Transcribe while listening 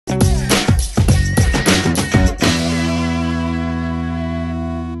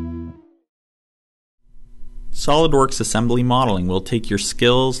SolidWorks Assembly Modeling will take your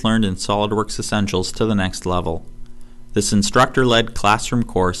skills learned in SolidWorks Essentials to the next level. This instructor-led classroom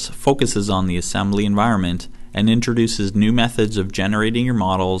course focuses on the assembly environment and introduces new methods of generating your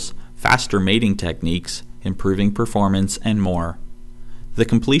models, faster mating techniques, improving performance, and more. The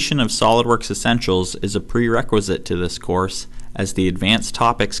completion of SolidWorks Essentials is a prerequisite to this course, as the advanced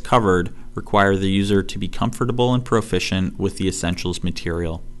topics covered require the user to be comfortable and proficient with the Essentials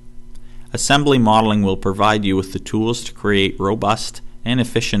material. Assembly modeling will provide you with the tools to create robust and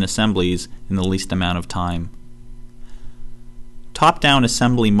efficient assemblies in the least amount of time. Top-down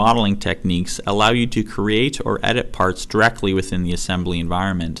assembly modeling techniques allow you to create or edit parts directly within the assembly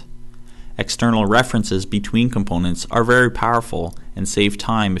environment. External references between components are very powerful and save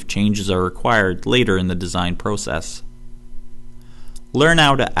time if changes are required later in the design process. Learn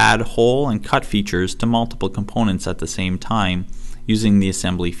how to add hole and cut features to multiple components at the same time using the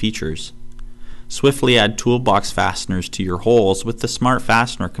assembly features. Swiftly add toolbox fasteners to your holes with the Smart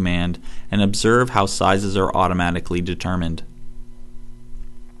Fastener command and observe how sizes are automatically determined.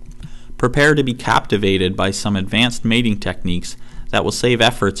 Prepare to be captivated by some advanced mating techniques that will save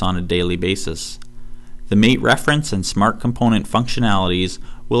efforts on a daily basis. The mate reference and smart component functionalities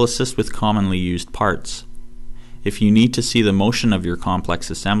will assist with commonly used parts. If you need to see the motion of your complex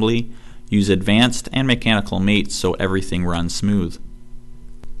assembly, use advanced and mechanical mates so everything runs smooth.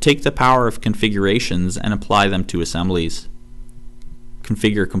 Take the power of configurations and apply them to assemblies.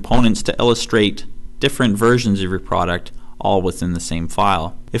 Configure components to illustrate different versions of your product, all within the same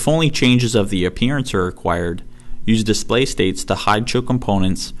file. If only changes of the appearance are required, use display states to hide show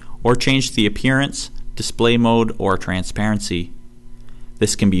components or change the appearance, display mode, or transparency.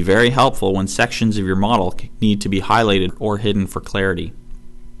 This can be very helpful when sections of your model need to be highlighted or hidden for clarity.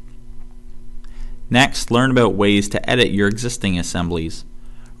 Next, learn about ways to edit your existing assemblies.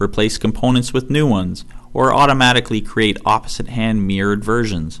 Replace components with new ones, or automatically create opposite-hand mirrored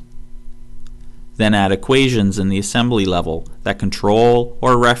versions. Then add equations in the assembly level that control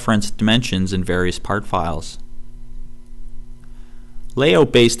or reference dimensions in various part files.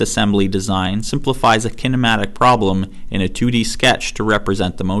 Layout-based assembly design simplifies a kinematic problem in a 2D sketch to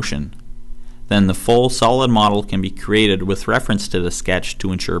represent the motion. Then the full solid model can be created with reference to the sketch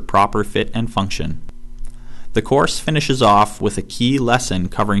to ensure proper fit and function. The course finishes off with a key lesson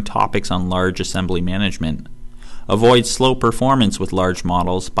covering topics on large assembly management. Avoid slow performance with large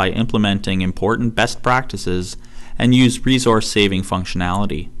models by implementing important best practices and use resource-saving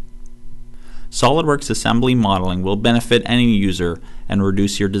functionality. SolidWorks assembly modeling will benefit any user and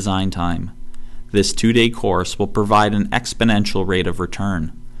reduce your design time. This 2-day course will provide an exponential rate of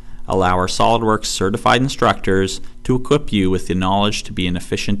return. Allow our SolidWorks certified instructors to equip you with the knowledge to be an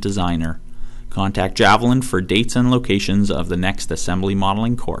efficient designer. Contact Javelin for dates and locations of the next assembly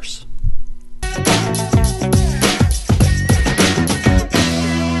modeling course.